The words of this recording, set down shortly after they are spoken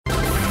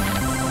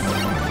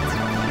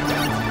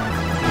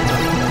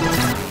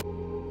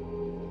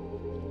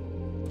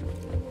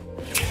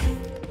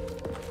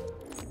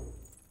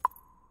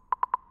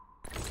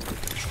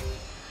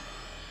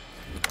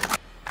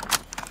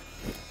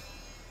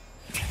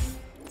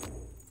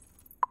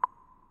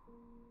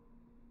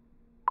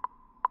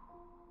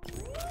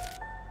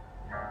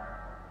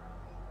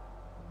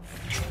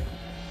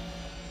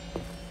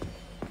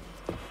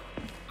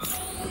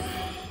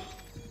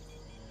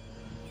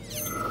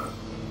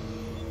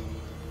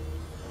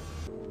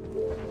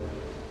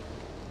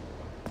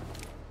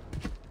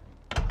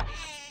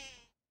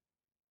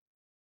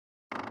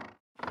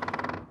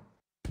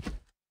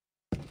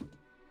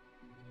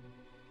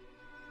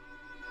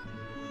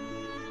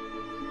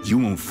You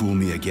won't fool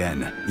me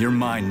again. You're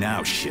mine now,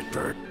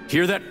 shitbird.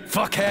 Hear that,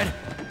 fuckhead?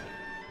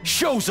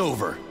 Show's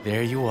over!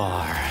 There you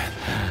are.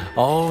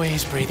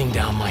 Always breathing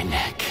down my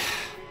neck.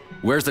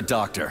 Where's the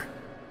doctor?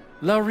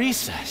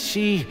 Larissa,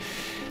 she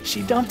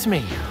dumped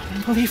me.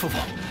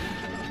 Unbelievable.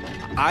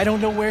 I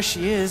don't know where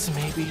she is.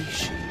 Maybe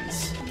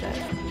she's dead.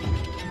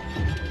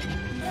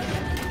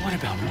 What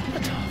about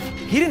Molotov?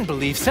 He didn't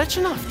believe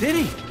Sechenov, did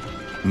he?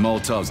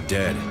 Molotov's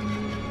dead.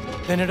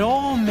 Then it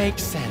all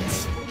makes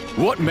sense.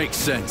 What makes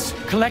sense?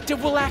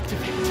 Kollektiv will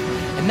activate,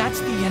 and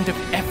that's the end of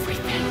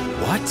everything.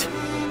 What?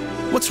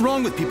 What's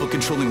wrong with people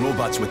controlling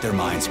robots with their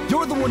minds?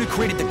 You're the one who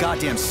created the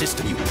goddamn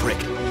system, you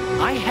prick.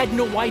 I had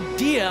no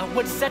idea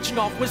what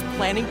Sechenov was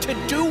planning to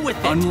do with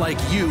it. Unlike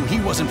you,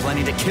 he wasn't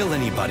planning to kill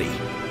anybody.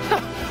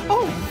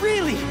 Oh,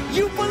 really?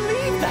 You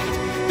believe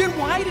that? Then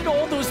why did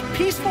all those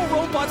peaceful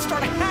robots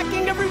start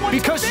hacking everyone's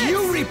Because bits? you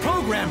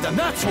reprogrammed them,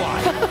 that's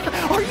why!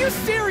 Are you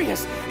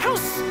serious? How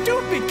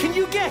stupid can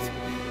you get?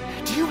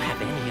 Do you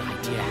have any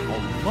idea how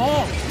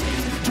long it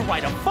takes to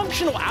write a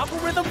functional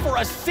algorithm for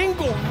a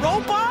single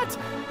robot?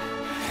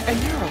 And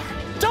there are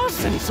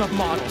dozens of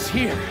models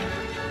here.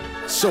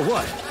 So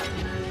what?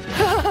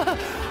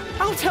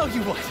 I'll tell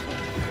you what.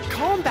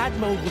 Combat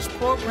mode was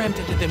programmed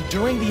into them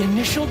during the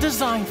initial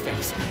design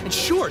phase. And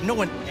sure, no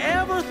one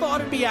ever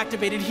thought it'd be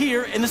activated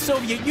here in the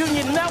Soviet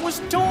Union, and that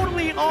was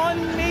totally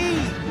on me.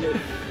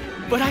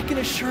 But I can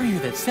assure you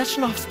that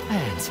Sechenov's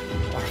plans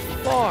are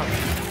far,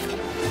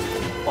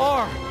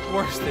 far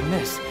worse than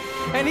this.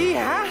 And he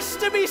has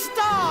to be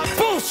stopped!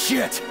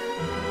 Bullshit!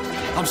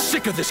 I'm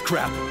sick of this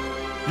crap.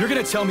 You're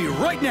gonna tell me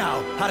right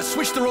now how to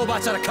switch the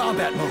robots out of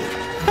combat mode.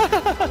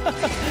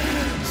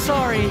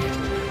 Sorry,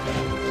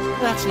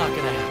 that's not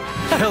gonna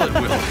happen. Hell it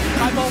will.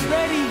 I've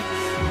already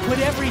put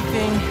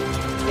everything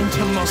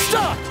into motion.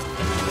 Stop!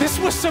 This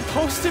was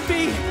supposed to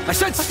be I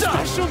said stop!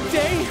 a special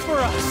day for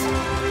us.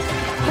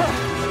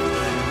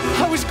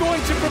 I was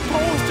going to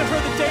propose to her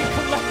the day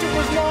Kollektiv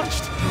was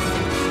launched.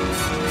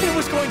 It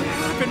was going to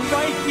happen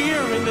right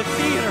here in the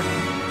theater.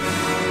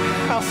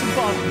 How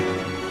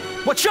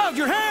symbolic. Watch out,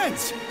 your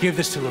hands! Give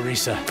this to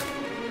Larissa.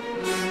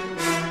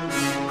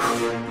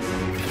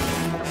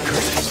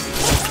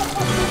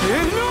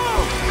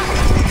 No!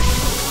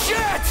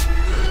 Shit!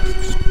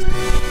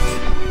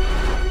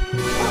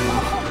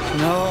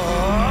 No!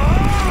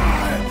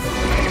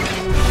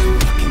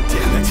 Fucking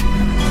damn it.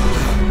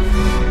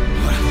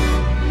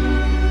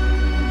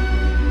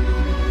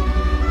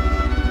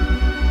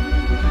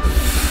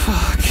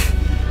 Fuck.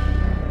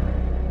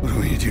 What are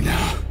we gonna do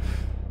now?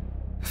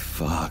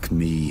 Fuck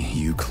me,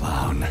 you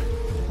clown.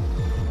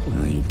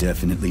 Well, you're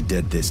definitely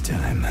dead this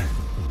time.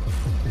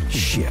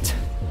 Shit.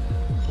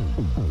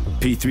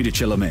 P3 to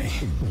Chalamet.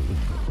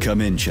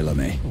 Come in,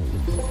 Chalamet.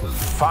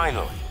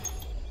 Finally.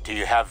 Do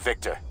you have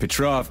Victor?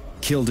 Petrov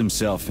killed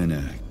himself in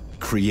a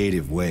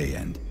creative way,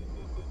 and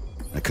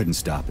I couldn't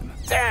stop him.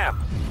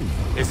 Damn!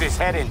 Is his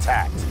head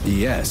intact?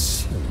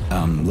 Yes.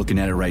 I'm looking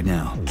at it right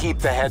now. Keep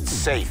the head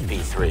safe,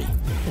 P3.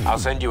 I'll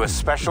send you a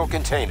special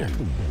container.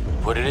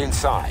 Put it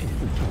inside,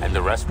 and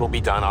the rest will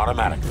be done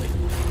automatically.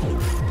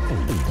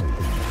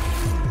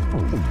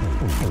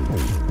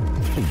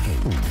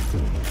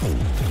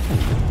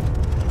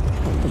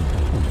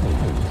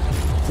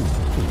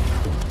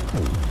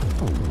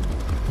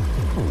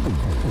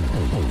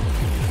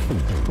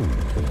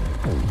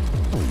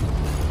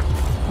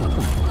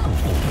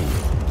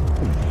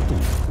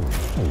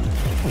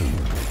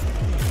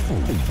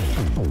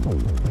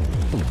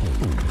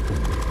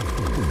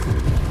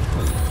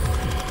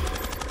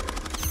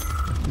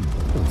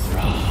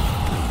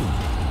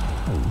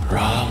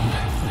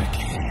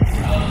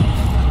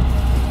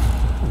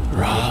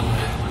 Wrong,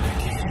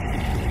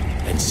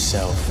 and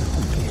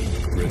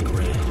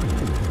self-regret,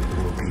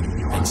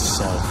 and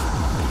self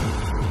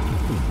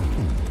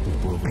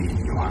will be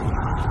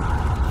your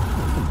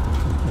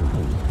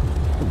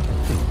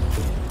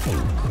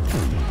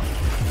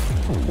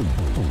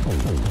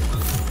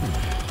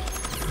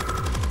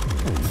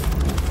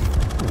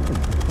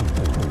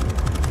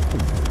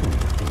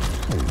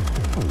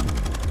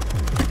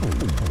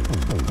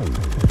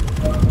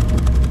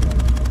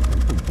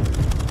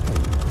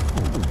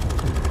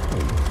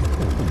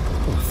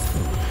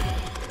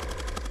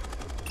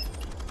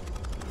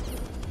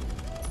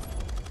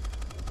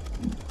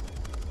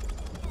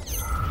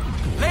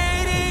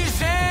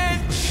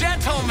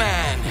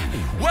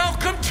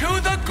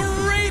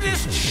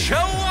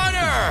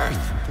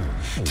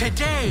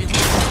Today, we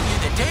bring you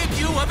the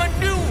debut of a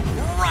new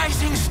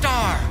rising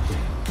star.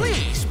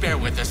 Please bear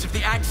with us if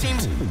the act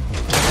seems a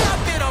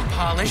bit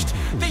unpolished.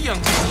 The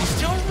young lady's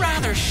still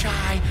rather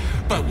shy,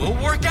 but we'll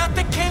work out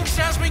the kinks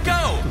as we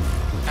go.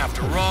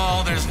 After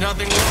all, there's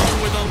nothing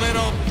wrong with a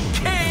little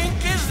kink,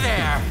 is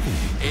there?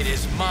 It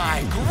is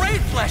my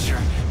great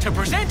pleasure to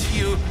present to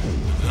you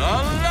the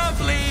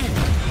lovely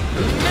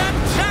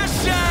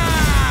Natasha!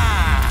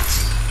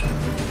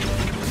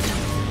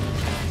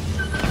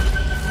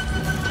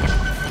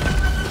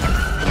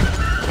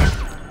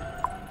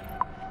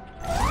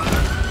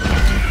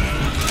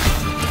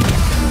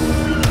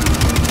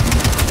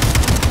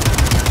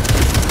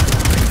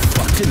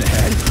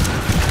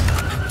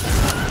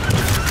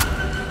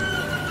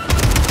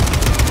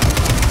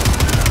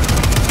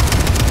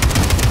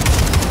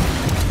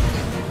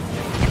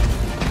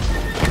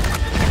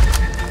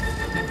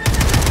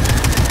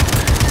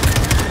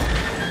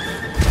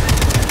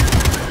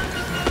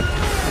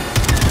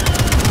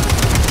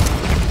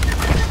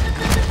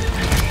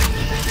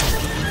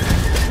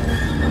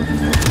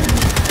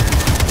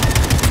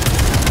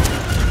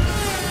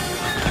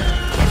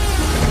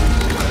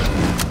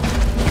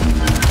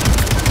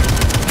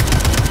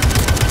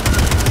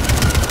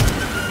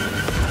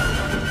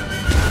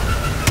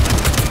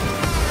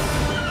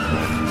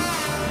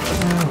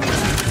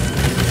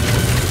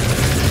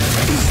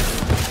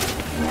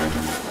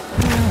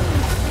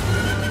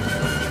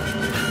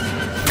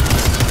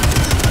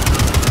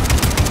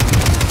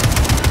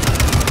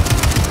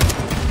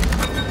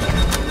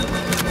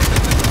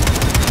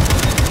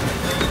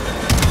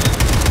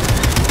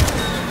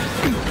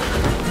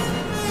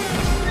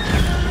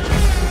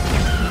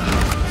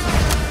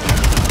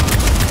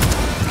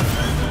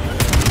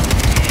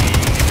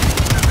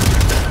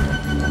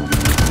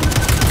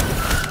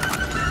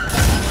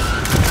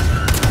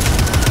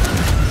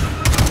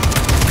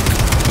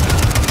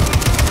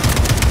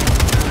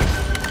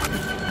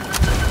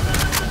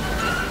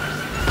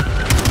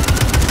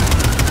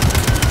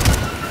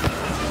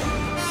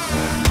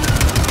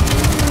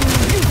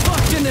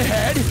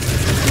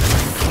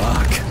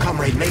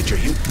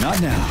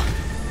 Now,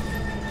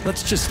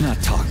 let's just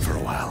not talk for a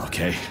while,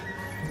 okay?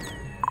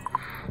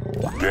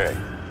 Jay,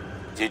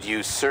 did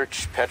you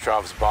search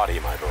Petrov's body,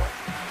 my boy?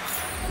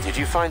 Did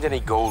you find any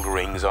gold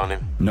rings on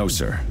him? No,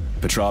 sir.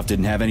 Petrov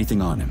didn't have anything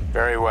on him.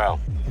 Very well.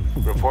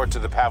 Report to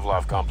the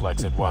Pavlov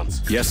complex at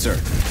once. Yes, sir.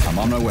 I'm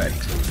on my way.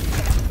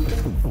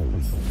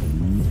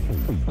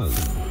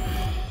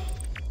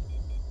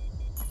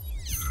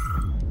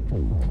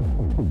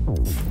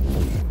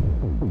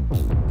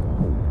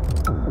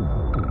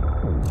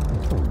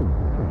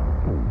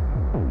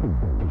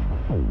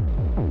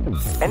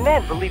 And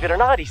then, believe it or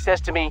not, he says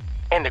to me,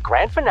 in the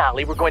grand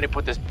finale, we're going to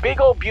put this big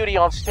old beauty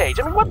on stage.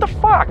 I mean, what the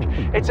fuck?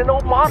 It's an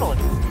old model.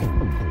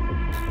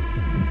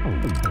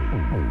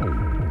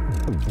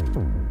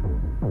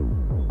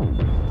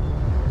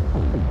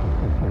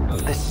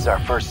 This is our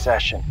first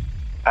session.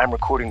 I'm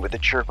recording with the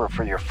chirper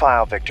for your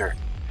file, Victor.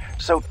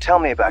 So tell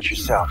me about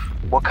yourself.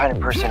 What kind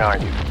of person are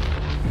you?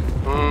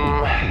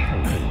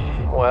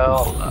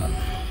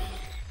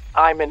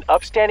 I'm an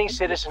upstanding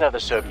citizen of the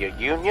Soviet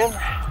Union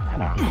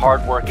and a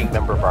hardworking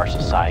member of our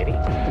society.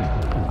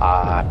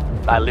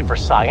 I live for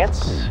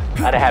science,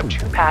 and I have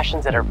two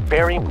passions that are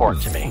very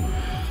important to me: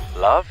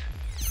 love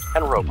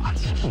and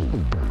robots.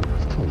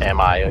 Am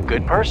I a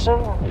good person?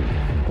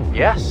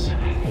 Yes,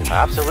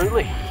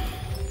 absolutely.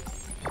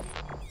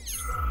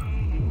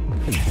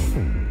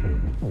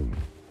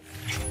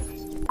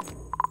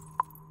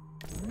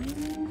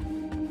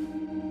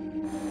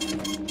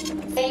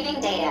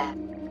 Saving data.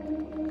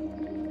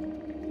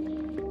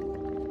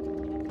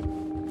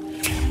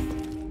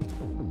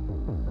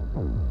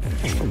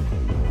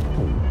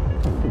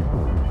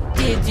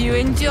 Did you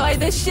enjoy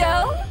the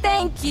show?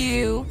 Thank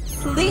you.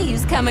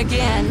 Please come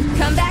again.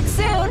 Come back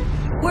soon.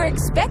 We're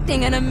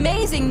expecting an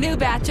amazing new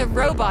batch of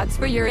robots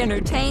for your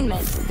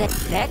entertainment. The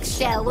next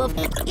show will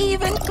be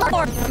even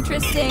more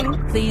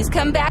interesting. Please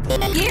come back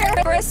here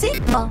for a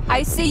sequel.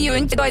 I see you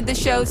enjoyed the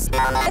show so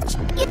much.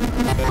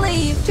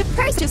 Leave to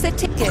purchase a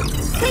ticket.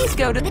 Please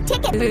go to the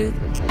ticket booth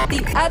at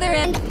the other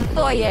end of the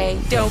foyer.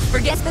 Don't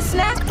forget the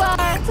snack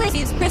bar.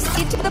 Please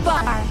proceed to the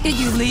bar. Did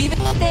you leave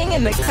anything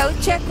in the coat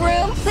check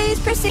room? Please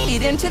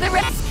proceed into the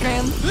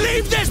restroom.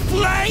 Leave this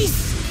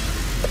place!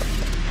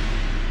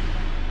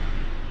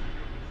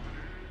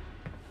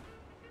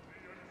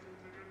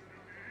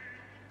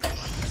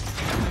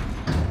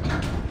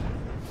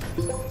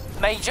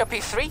 Major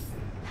P3,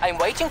 I'm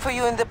waiting for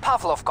you in the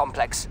Pavlov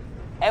complex.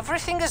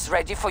 Everything is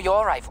ready for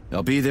your arrival.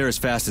 I'll be there as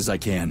fast as I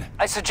can.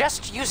 I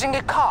suggest using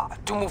a car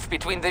to move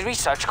between the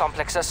research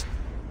complexes.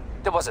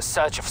 There was a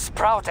surge of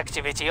sprout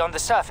activity on the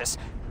surface.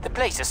 The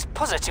place is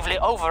positively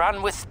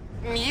overrun with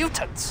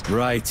mutants.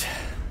 Right.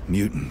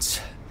 Mutants.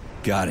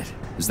 Got it.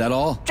 Is that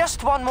all?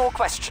 Just one more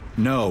question.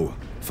 No.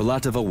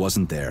 Filatova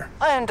wasn't there.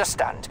 I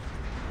understand.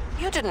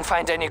 You didn't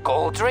find any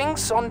gold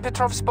rings on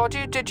Petrov's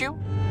body, did you?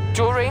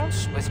 2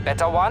 rings with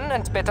Beta 1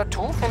 and Beta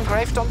 2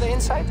 engraved on the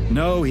inside?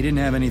 No, he didn't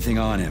have anything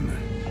on him.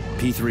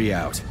 P3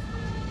 out.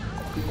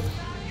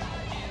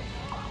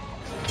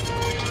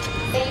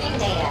 Saving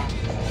data.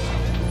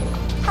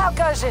 How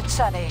goes it,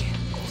 Sonny?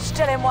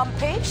 Still in one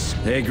piece?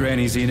 Hey,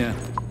 Granny Zena.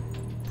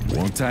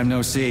 Long time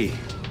no see.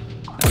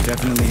 I've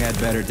definitely had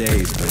better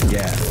days, but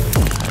yeah. I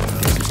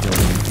guess you're still in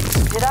one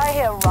piece. Did I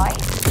hear right?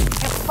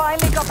 You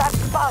finally got that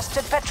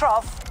bastard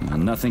Petrov? Well,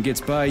 nothing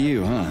gets by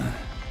you, huh?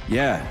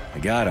 Yeah, I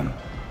got him.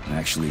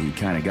 Actually, he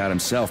kind of got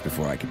himself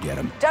before I could get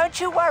him. Don't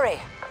you worry.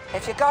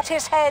 If you got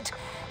his head,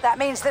 that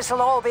means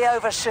this'll all be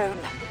over soon.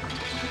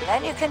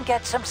 Then you can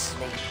get some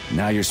sleep.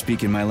 Now you're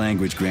speaking my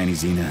language, Granny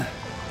Zena.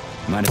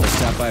 Mind if I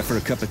stop by for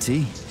a cup of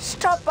tea?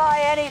 Stop by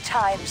any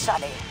time,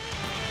 Sonny.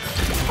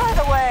 By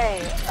the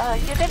way,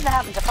 you didn't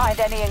happen to find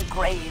any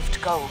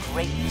engraved gold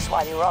rings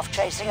while you were off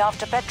chasing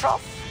after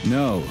Petrov?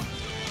 No.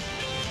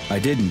 I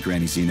didn't,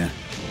 Granny Zena.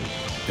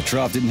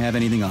 Petrov didn't have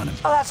anything on him.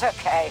 Oh, that's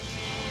okay.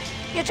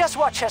 You just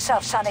watch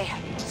yourself, Sonny.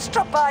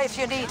 Stop by if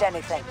you need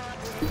anything.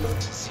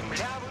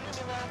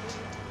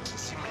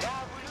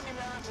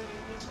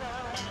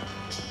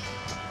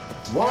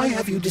 Why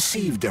have you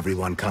deceived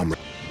everyone, comrade?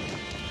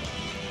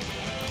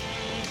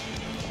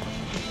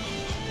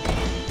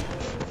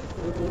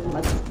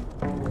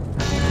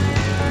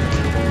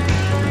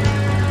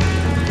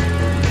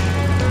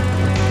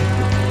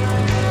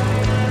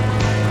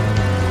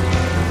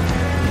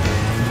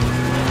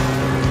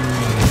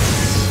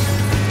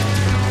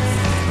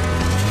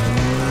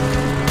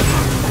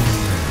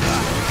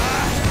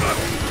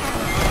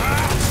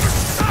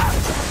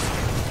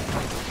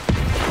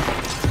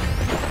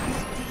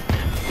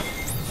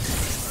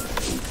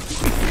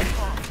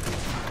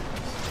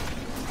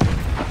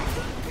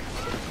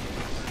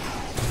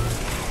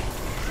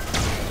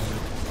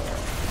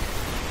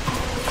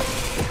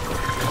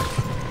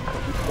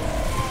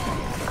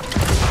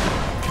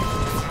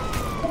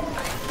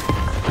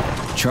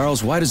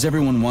 Charles, why does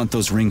everyone want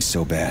those rings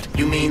so bad?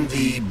 You mean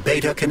the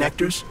beta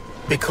connectors?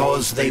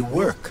 Because they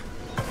work,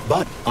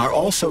 but are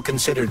also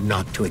considered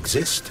not to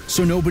exist.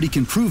 So nobody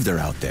can prove they're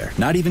out there,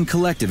 not even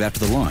Kollektiv after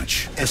the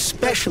launch.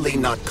 Especially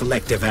not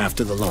Kollektiv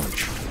after the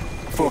launch.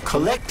 For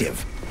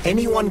Kollektiv,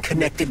 Anyone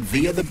connected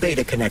via the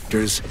beta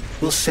connectors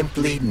will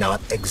simply not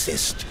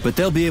exist. But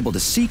they'll be able to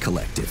see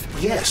Kollektiv.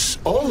 Yes,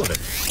 all of it.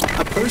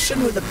 A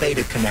person with a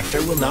beta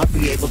connector will not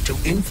be able to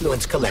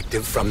influence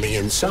Kollektiv from the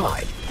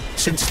inside,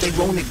 since they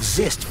won't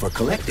exist for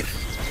Kollektiv.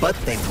 But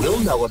they will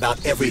know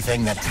about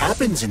everything that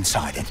happens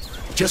inside it,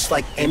 just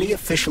like any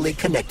officially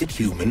connected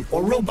human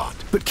or robot.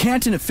 But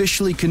can't an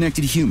officially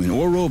connected human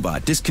or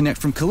robot disconnect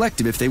from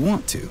Kollektiv if they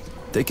want to?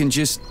 They can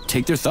just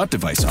take their thought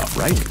device off,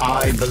 right?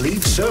 I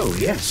believe so,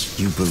 yes.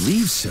 You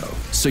believe so?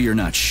 So you're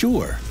not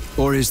sure?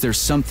 Or is there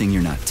something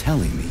you're not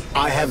telling me?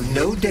 I have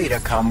no data,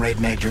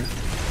 Comrade Major.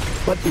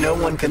 But no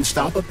one can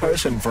stop a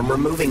person from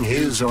removing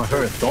his or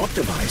her thought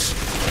device.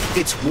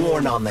 It's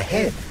worn on the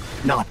head,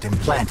 not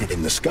implanted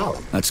in the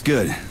skull. That's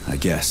good, I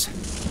guess.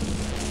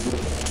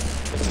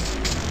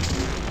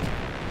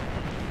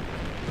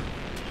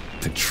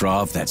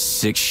 Petrov, that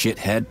sick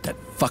shithead, that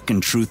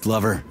fucking truth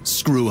lover.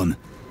 Screw him.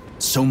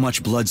 So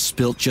much blood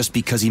spilt just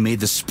because he made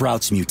the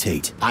sprouts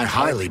mutate. I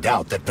highly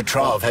doubt that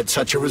Petrov had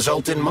such a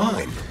result in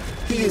mind.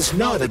 He is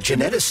not a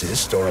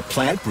geneticist or a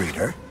plant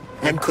breeder,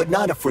 and could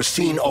not have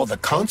foreseen all the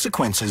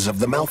consequences of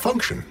the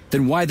malfunction.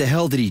 Then why the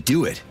hell did he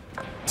do it?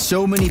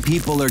 So many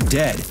people are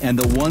dead, and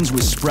the ones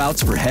with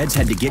sprouts for heads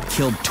had to get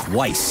killed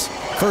twice.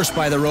 First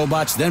by the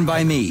robots, then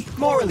by me.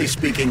 Morally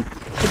speaking,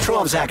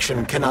 Petrov's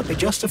action cannot be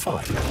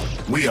justified.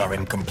 We are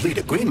in complete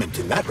agreement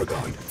in that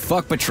regard.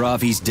 Fuck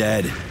Petrov, he's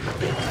dead.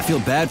 I feel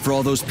bad for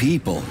all those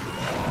people.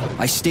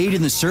 I stayed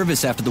in the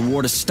service after the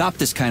war to stop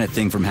this kind of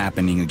thing from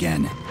happening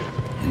again.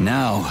 And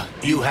now...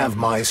 You have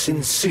my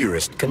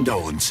sincerest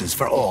condolences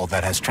for all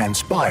that has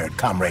transpired,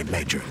 Comrade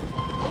Major.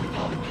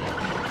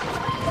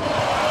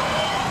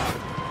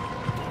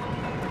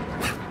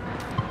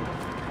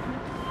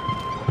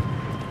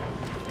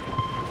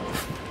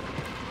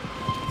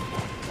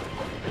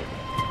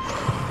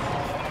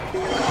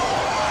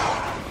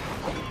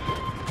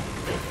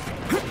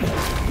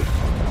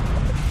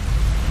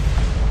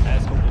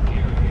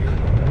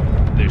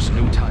 There's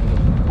no time to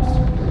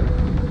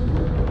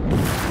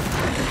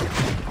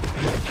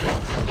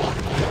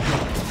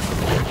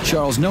lose.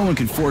 Charles, no one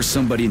can force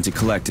somebody into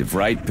Kollektiv,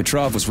 right?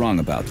 Petrov was wrong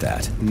about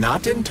that.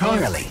 Not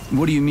entirely.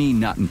 What do you mean,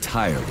 not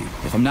entirely?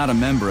 If I'm not a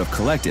member of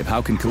Kollektiv,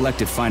 how can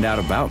Kollektiv find out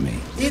about me?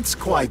 It's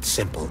quite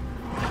simple.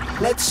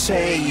 Let's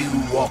say you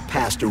walk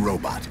past a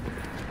robot.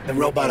 The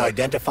robot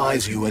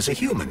identifies you as a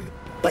human,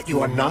 but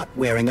you are not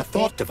wearing a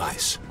thought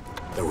device.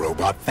 The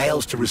robot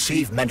fails to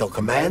receive mental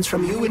commands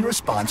from you in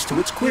response to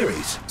its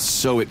queries.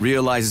 So it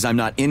realizes I'm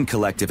not in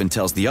Kollektiv and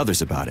tells the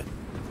others about it.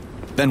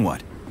 Then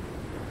what?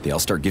 They all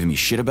start giving me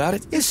shit about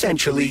it?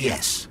 Essentially,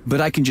 yes.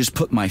 But I can just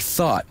put my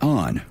thought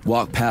on,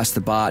 walk past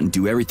the bot and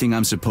do everything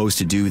I'm supposed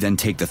to do, then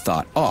take the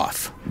thought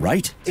off,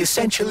 right?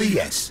 Essentially,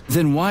 yes.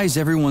 Then why is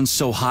everyone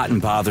so hot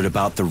and bothered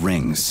about the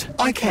rings?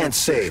 I can't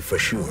say for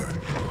sure.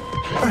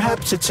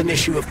 Perhaps it's an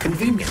issue of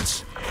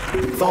convenience.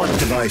 Thought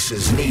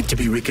devices need to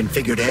be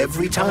reconfigured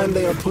every time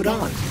they are put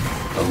on.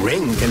 A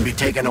ring can be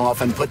taken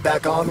off and put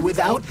back on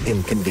without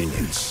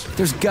inconvenience.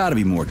 There's gotta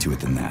be more to it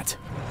than that.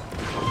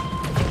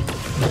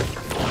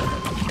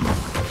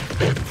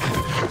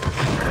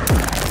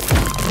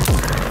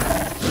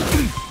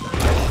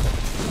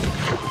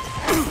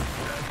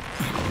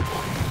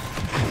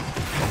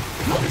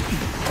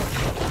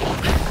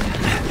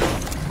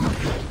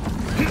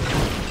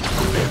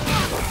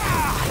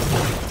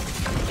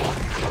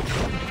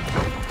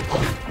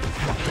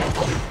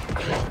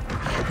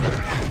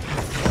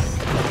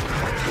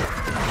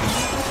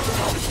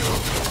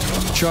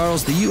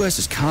 Charles, the U.S.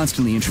 is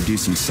constantly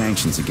introducing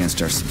sanctions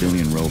against our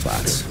civilian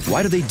robots.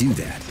 Why do they do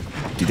that?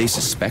 Do they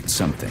suspect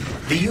something?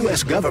 The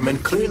U.S.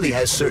 government clearly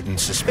has certain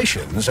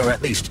suspicions, or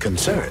at least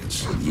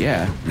concerns.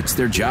 Yeah, it's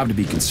their job to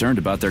be concerned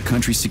about their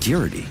country's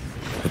security.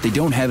 But they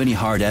don't have any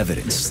hard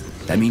evidence.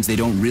 That means they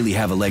don't really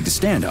have a leg to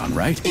stand on,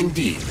 right?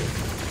 Indeed.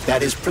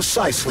 That is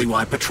precisely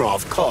why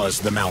Petrov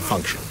caused the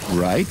malfunction.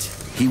 Right?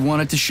 He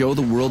wanted to show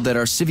the world that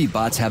our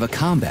civi-bots have a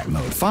combat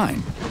mode,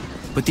 fine.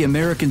 But the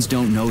Americans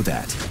don't know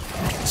that.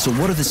 So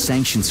what are the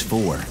sanctions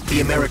for?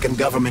 The American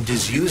government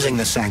is using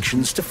the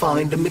sanctions to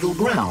find a middle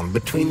ground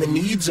between the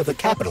needs of the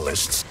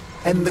capitalists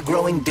and the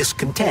growing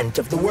discontent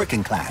of the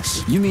working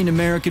class. You mean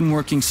American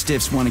working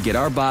stiffs want to get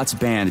our bots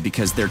banned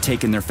because they're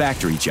taking their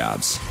factory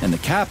jobs, and the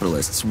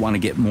capitalists want to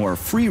get more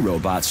free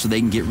robots so they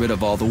can get rid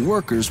of all the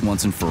workers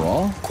once and for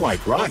all?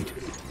 Quite right.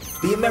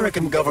 The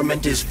American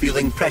government is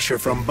feeling pressure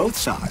from both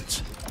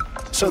sides.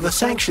 So the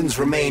sanctions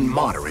remain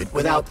moderate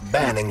without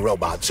banning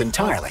robots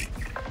entirely.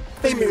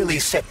 They merely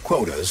set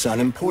quotas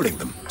on importing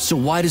them. So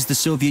why does the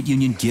Soviet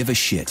Union give a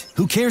shit?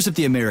 Who cares if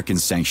the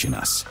Americans sanction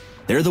us?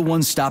 They're the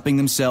ones stopping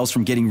themselves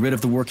from getting rid of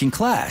the working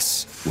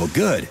class. Well,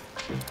 good.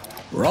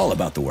 We're all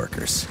about the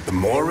workers. The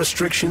more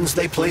restrictions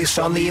they place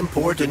on the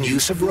import and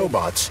use of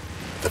robots,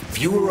 the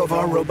fewer of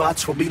our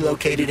robots will be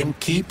located in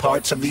key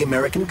parts of the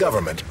American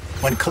government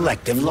when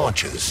Kollektiv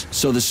launches.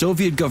 So the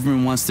Soviet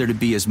government wants there to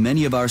be as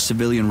many of our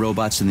civilian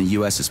robots in the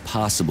US as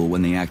possible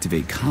when they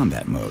activate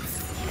combat mode.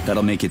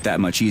 That'll make it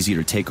that much easier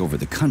to take over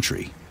the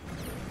country.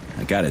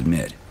 I gotta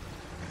admit,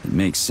 it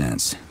makes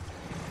sense.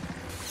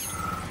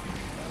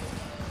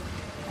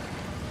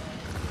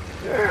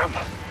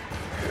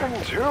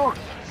 too?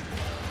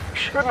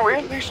 Shouldn't we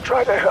at least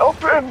try to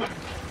help him?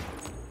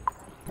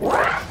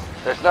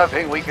 There's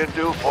nothing we can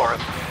do for him.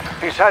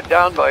 He sat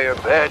down by your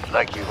bed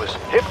like he was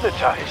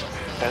hypnotized,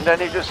 and then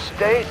he just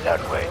stayed that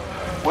way.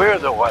 We're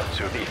the ones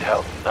who need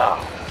help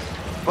now.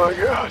 My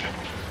God.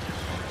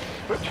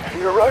 But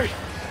you're right.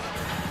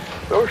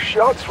 Those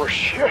shots were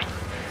shit.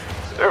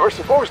 They were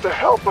supposed to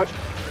help, but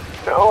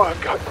now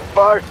I've got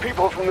 5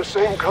 people from the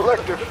same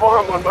Kollektiv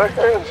farm on my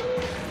hands.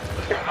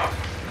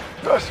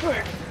 Trust me.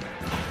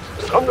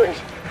 Something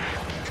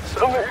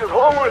is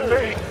wrong with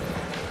me.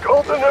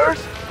 Call the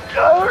nurse.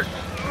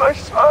 My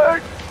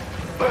side.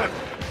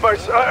 My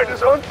side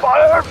is on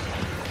fire.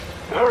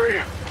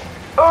 Hurry.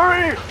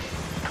 Hurry!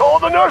 Call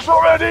the nurse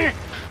already!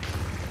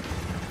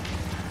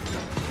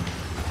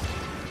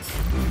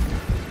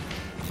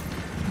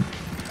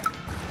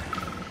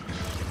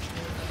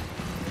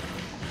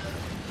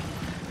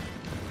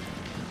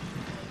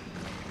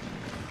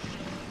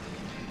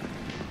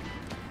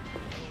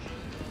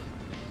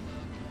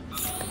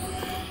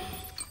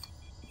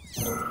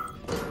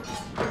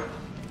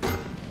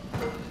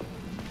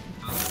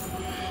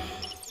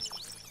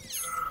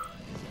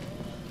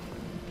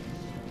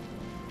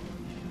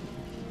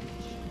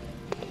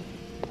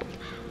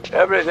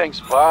 Everything's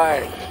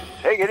fine.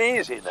 Take it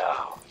easy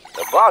now.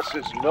 The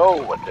bosses know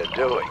what they're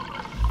doing.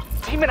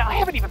 Demon, I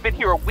haven't even been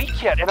here a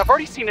week yet, and I've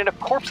already seen enough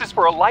corpses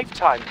for a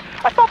lifetime.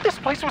 I thought this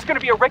place was going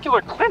to be a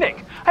regular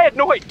clinic. I had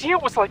no idea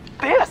it was like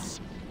this.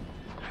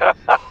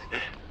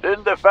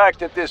 Didn't the fact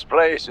that this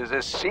place is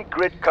a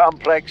secret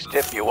complex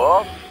tip you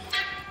off?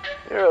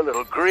 You're a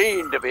little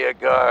green to be a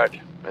guard,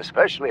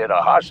 especially at a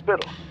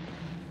hospital.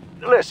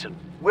 Listen,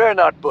 we're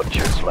not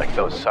butchers like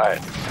those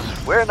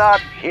scientists. We're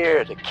not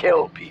here to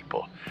kill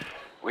people.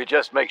 We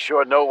just make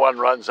sure no one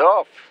runs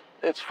off.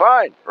 It's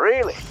fine,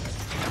 really.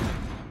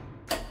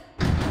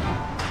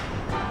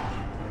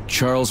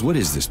 Charles, what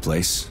is this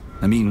place?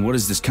 I mean, what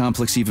is this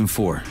complex even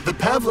for? The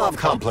Pavlov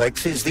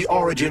complex is the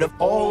origin of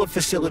all of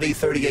Facility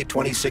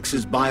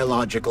 3826's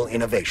biological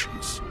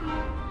innovations.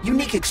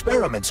 Unique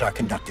experiments are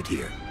conducted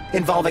here,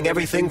 involving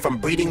everything from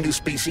breeding new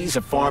species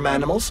of farm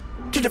animals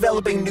to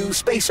developing new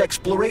space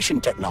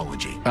exploration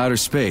technology. Outer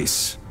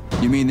space?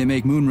 You mean they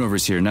make moon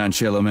rovers here, not in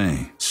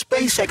Chelomey?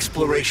 Space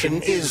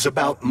exploration is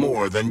about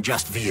more than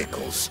just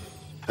vehicles.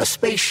 A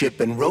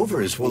spaceship and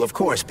rovers will of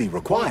course be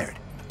required.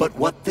 But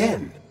what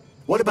then?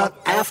 What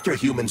about after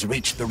humans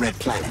reach the Red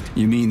Planet?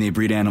 You mean they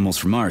breed animals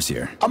from Mars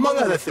here? Among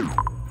other things,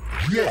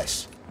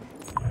 yes.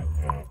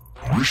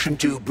 Mission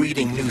to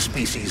breeding new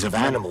species of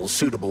animals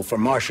suitable for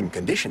Martian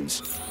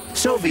conditions.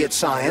 Soviet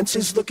science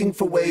is looking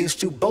for ways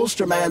to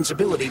bolster man's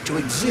ability to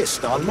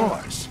exist on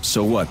Mars.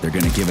 So what, they're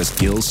gonna give us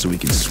gills so we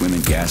can swim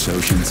in gas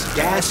oceans?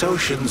 Gas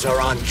oceans are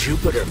on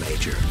Jupiter,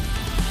 Major.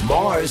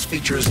 Mars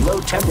features low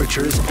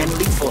temperatures and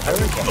lethal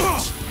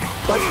hurricanes.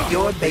 But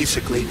you're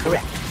basically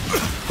correct.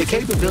 The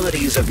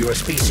capabilities of your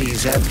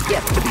species have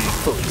yet to be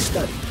fully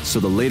studied. So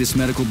the latest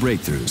medical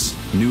breakthroughs,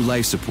 new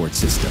life support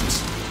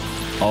systems,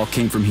 all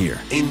came from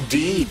here.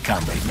 Indeed,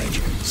 Comrade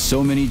Major.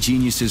 So many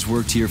geniuses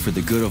worked here for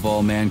the good of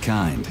all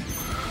mankind.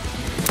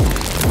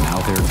 Now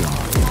they're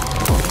gone.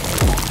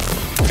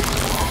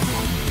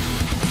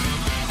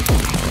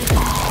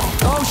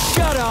 Oh,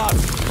 shut up!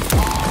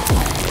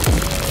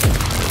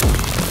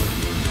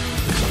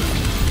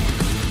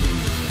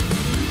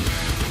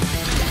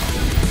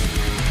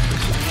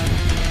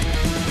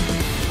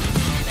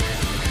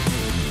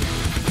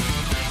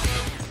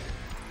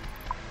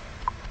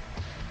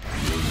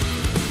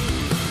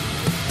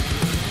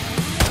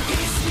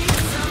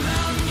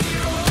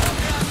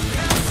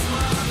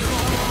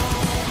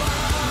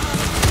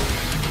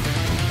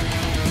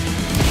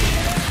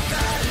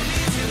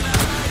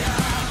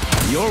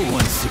 You're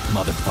one sick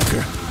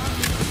motherfucker.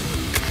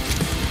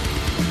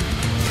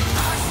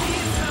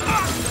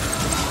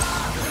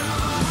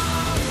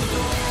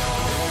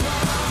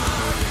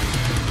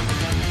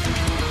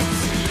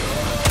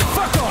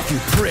 Fuck off, you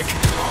prick!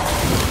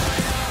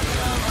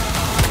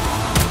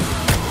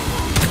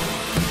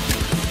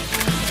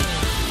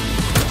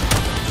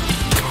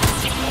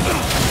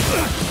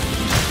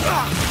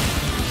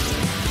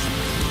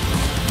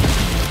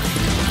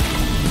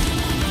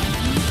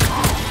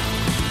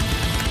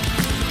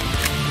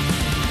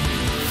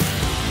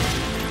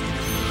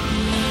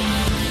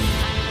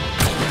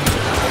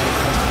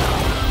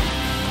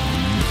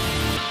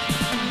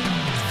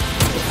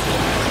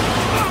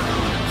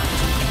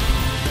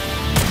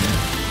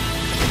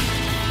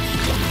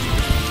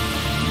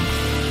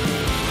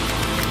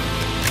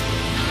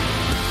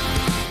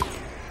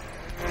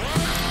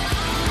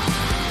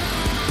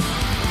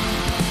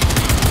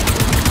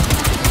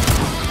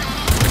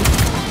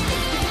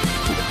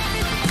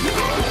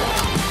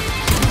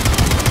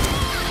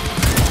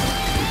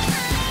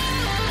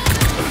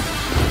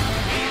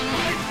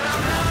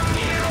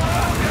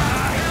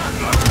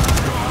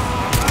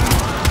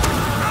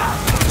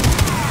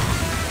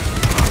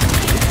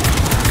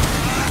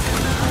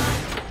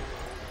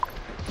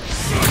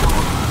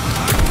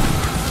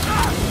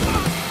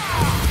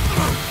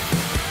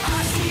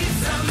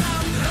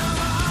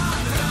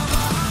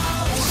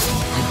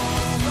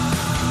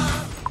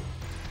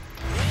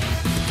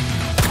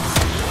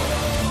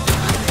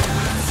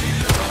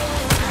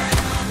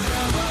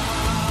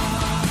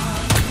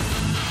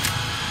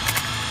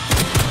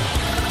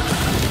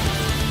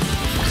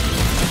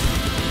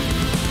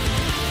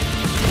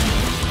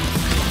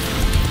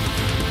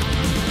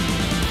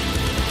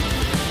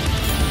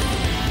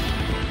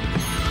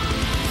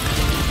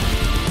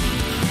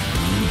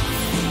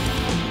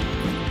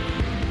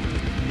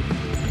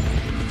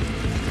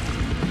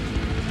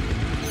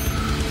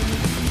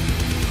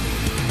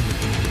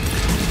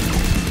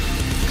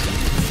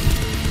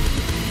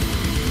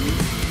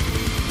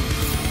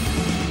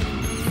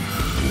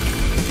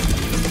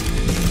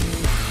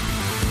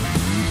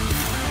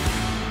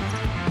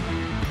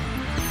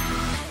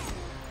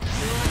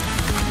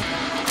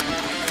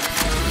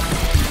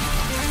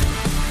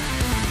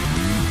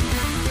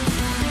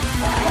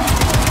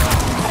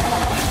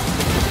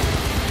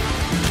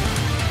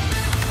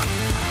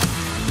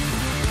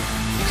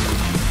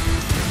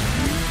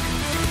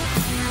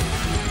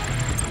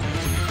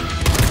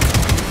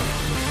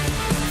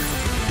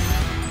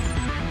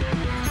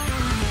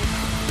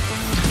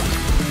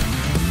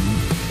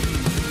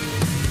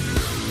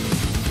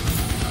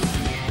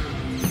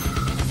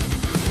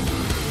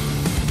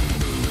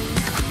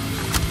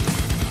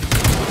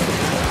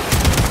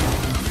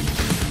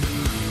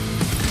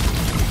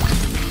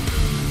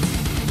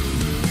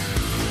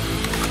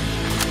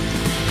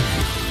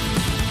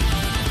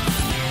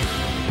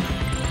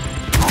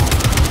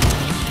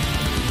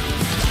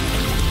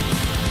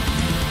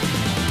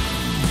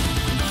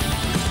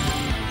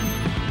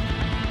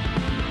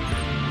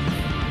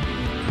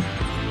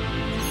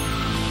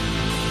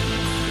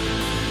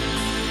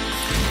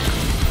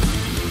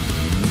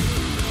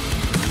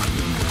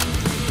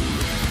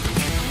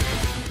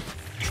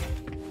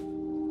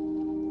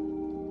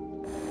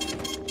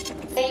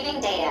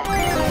 data.